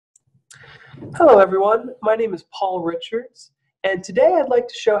Hello everyone, my name is Paul Richards, and today I'd like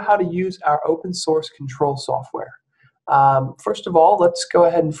to show how to use our open source control software. First of all, let's go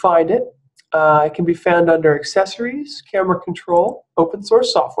ahead and find it. It can be found under Accessories, Camera Control, Open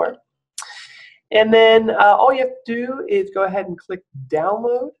Source Software. And then all you have to do is go ahead and click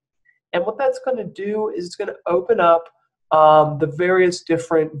Download, and what that's going to do is it's going to open up the various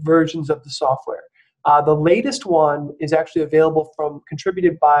different versions of the software. The latest one is actually available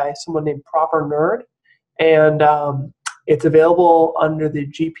contributed by someone named Proper Nerd, and it's available under the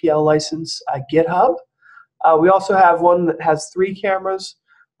GPL license GitHub. We also have one that has 3 cameras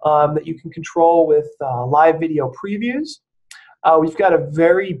that you can control with live video previews. We've got a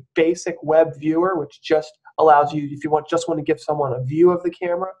very basic web viewer, which just allows you, if you just want to give someone a view of the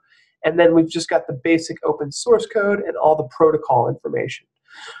camera. And then we've just got the basic open source code and all the protocol information.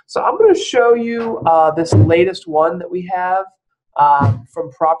 So I'm going to show you this latest one that we have from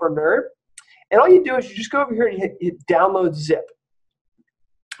Proper Nerd. And all you do is you just go over here and hit download zip.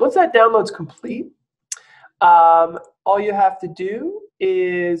 Once that download's complete, all you have to do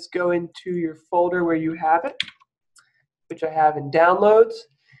is go into your folder where you have it, which I have in downloads,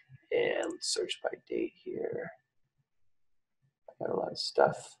 and search by date here. I got a lot of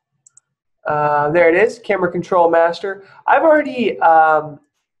stuff. There it is, Camera Control Master. I've already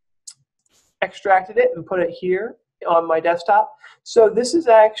extracted it and put it here on my desktop. So this is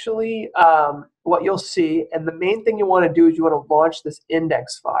actually what you'll see, and the main thing you want to do is you want to launch this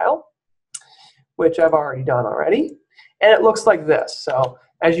index file, which I've already done already, and it looks like this. So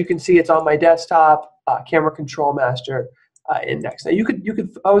as you can see, it's on my desktop, Camera Control Master index. Now you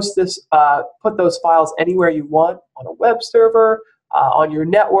could host this, put those files anywhere you want on a web server, on your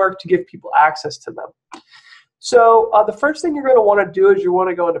network to give people access to them. So the first thing you're going to want to do is you want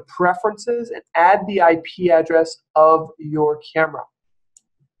to go into Preferences and add the IP address of your camera.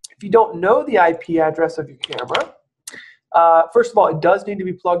 If you don't know the IP address of your camera, first of all, it does need to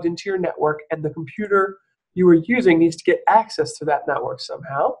be plugged into your network, and the computer you are using needs to get access to that network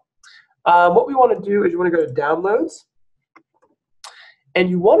somehow. What we want to do is you want to go to Downloads, and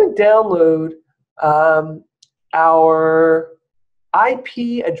you want to download our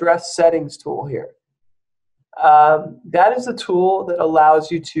IP address settings tool here. That is a tool that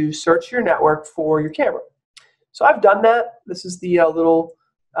allows you to search your network for your camera. So I've done that. This is the little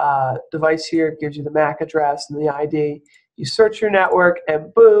device here. It gives you the MAC address and the ID. You search your network,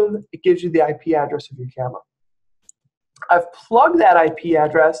 and boom, it gives you the IP address of your camera. I've plugged that IP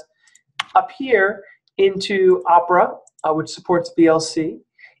address up here into Opera, which supports VLC,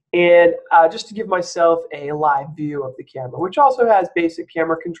 and just to give myself a live view of the camera, which also has basic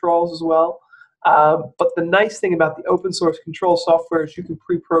camera controls as well. But the nice thing about the open source control software is you can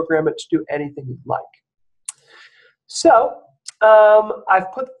pre-program it to do anything you'd like. So I've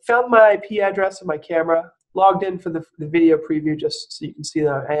found my IP address of my camera, logged in for the video preview just so you can see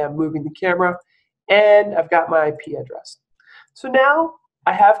that I am moving the camera, and I've got my IP address. So now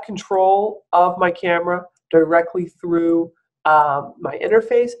I have control of my camera directly through my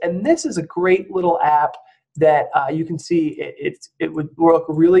interface, and this is a great little app that you can see it would work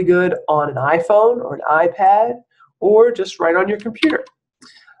really good on an iPhone or an iPad or just right on your computer.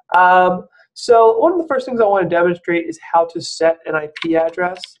 So one of the first things I want to demonstrate is how to set an IP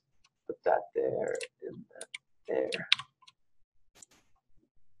address. Put that there and that there.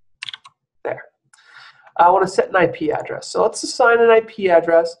 There. I want to set an IP address. So let's assign an IP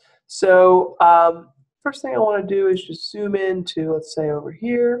address. So first thing I want to do is just zoom in to, let's say, over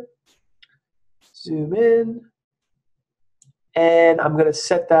here. Zoom in, and I'm going to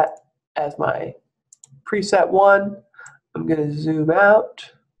set that as my preset 1. I'm going to zoom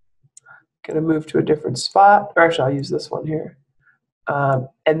out, going to move to a different spot, or actually I'll use this one here,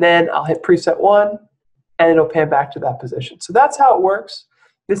 and then I'll hit preset 1, and it'll pan back to that position. So that's how it works.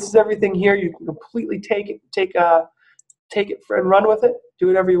 This is everything here. You can completely take it and run with it, do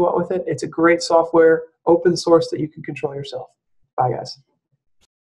whatever you want with it. It's a great software, open source that you can control yourself. Bye, guys.